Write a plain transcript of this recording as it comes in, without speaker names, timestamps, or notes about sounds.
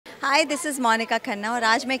Hi this is Monika Khanna और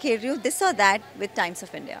आज मैं खेल रही हूँ दिस और that with times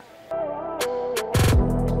of India.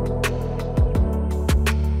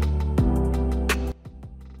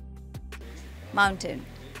 Mountain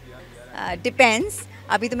depends.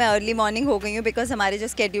 अभी तो मैं अर्ली मॉर्निंग हो गई हूँ बिकॉज हमारे जो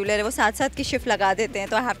स्केड्यूलर है वो साथ साथ की शिफ्ट लगा देते हैं,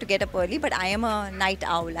 तो I have to get up early, but I am a night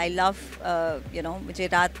owl. I love मुझे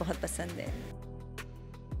रात बहुत पसंद है।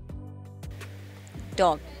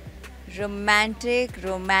 Dog. Romantic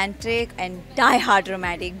romantic and die hard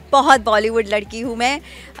romantic. बहुत बॉलीवुड लड़की हूँ मैं।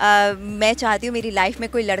 मैं चाहती हूँ मेरी लाइफ में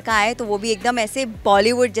कोई लड़का आए तो वो भी एकदम ऐसे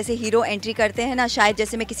बॉलीवुड जैसे हीरो एंट्री करते हैं ना, शायद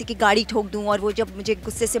जैसे मैं किसी की गाड़ी ठोक दूँ और वो जब मुझे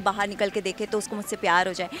गुस्से से बाहर निकल के देखे तो उसको मुझसे प्यार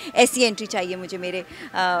हो जाए। ऐसी एंट्री चाहिए मुझे मेरे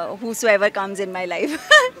whosoever comes in my life.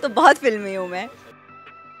 तो बहुत फिल्मी हूँ मैं।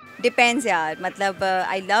 डिपेंड्स यार, मतलब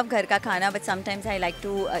आई लव घर का खाना but sometimes I like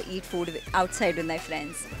to eat food outside with my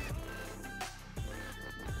friends.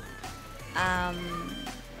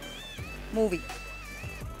 Movie.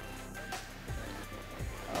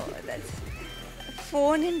 Oh, that's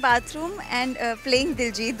phone in bathroom and playing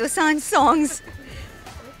Diljit Dosanjh songs.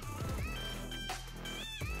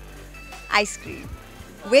 Ice cream.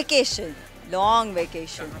 Vacation. Long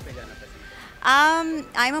vacation.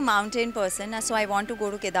 I'm a mountain person, so I want to go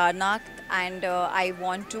to Kedarnath and I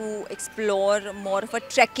want to explore more of a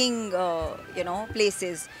trekking,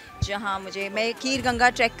 places. जहाँ मुझे मैं खीर Ganga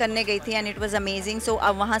track करने गई थी and it was amazing. So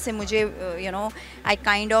अब वहाँ से मुझे I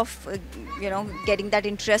kind of getting that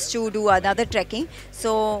interest to do another trekking.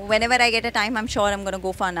 So whenever I get a time, I'm sure I'm gonna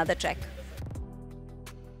go for another trek.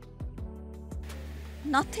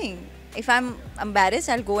 Nothing. If I'm embarrassed,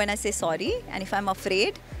 I'll go and I say sorry, and if I'm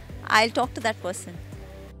afraid, I'll talk to that person.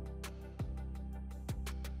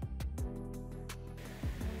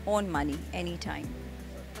 Own money anytime.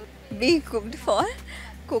 Be cooked for.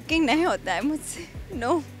 Cooking नहीं होता है मुझसे.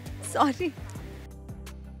 No, sorry.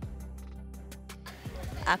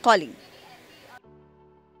 Calling.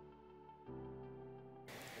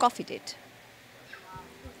 Coffee date.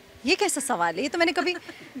 ये कैसा सवाल है? ये तो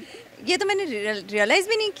मैंने रियलाइज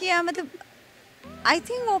भी नहीं किया. मतलब I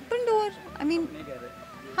think open door. I mean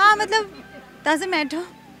हाँ, मतलब डजंट मैटर.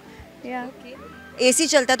 या एसी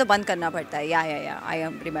चलता है तो बंद करना पड़ता है. या I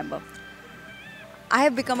remember. I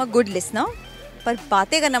have become a good listener. पर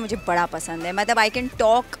बातें करना मुझे बड़ा पसंद है. मतलब I can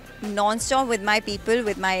talk non stop with my people,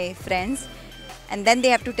 with my friends, and then they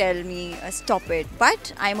have to tell me stop it, but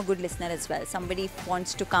I am a good listener as well. Somebody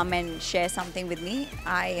wants to come and share something with me,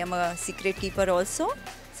 I am a secret keeper also,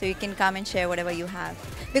 so you can come and share whatever you have.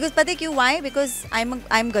 Because पता है क्यों? Why? Because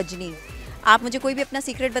I'm Ghazni. आप मुझे कोई भी अपना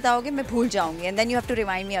secret बताओगे मैं भूल जाऊंगी, and then you have to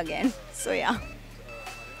remind me again. So yeah.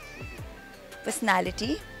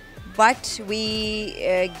 Personality, but we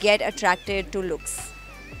get attracted to looks.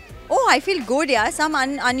 Oh, I feel good यार. Some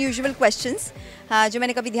unusual questions जो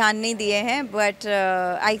मैंने कभी ध्यान नहीं दिए हैं, but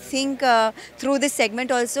I think through this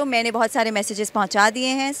segment also मैंने बहुत सारे मैसेजेस पहुंचा दिए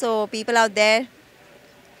हैं. So people out there,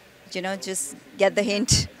 just get the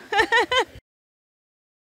hint.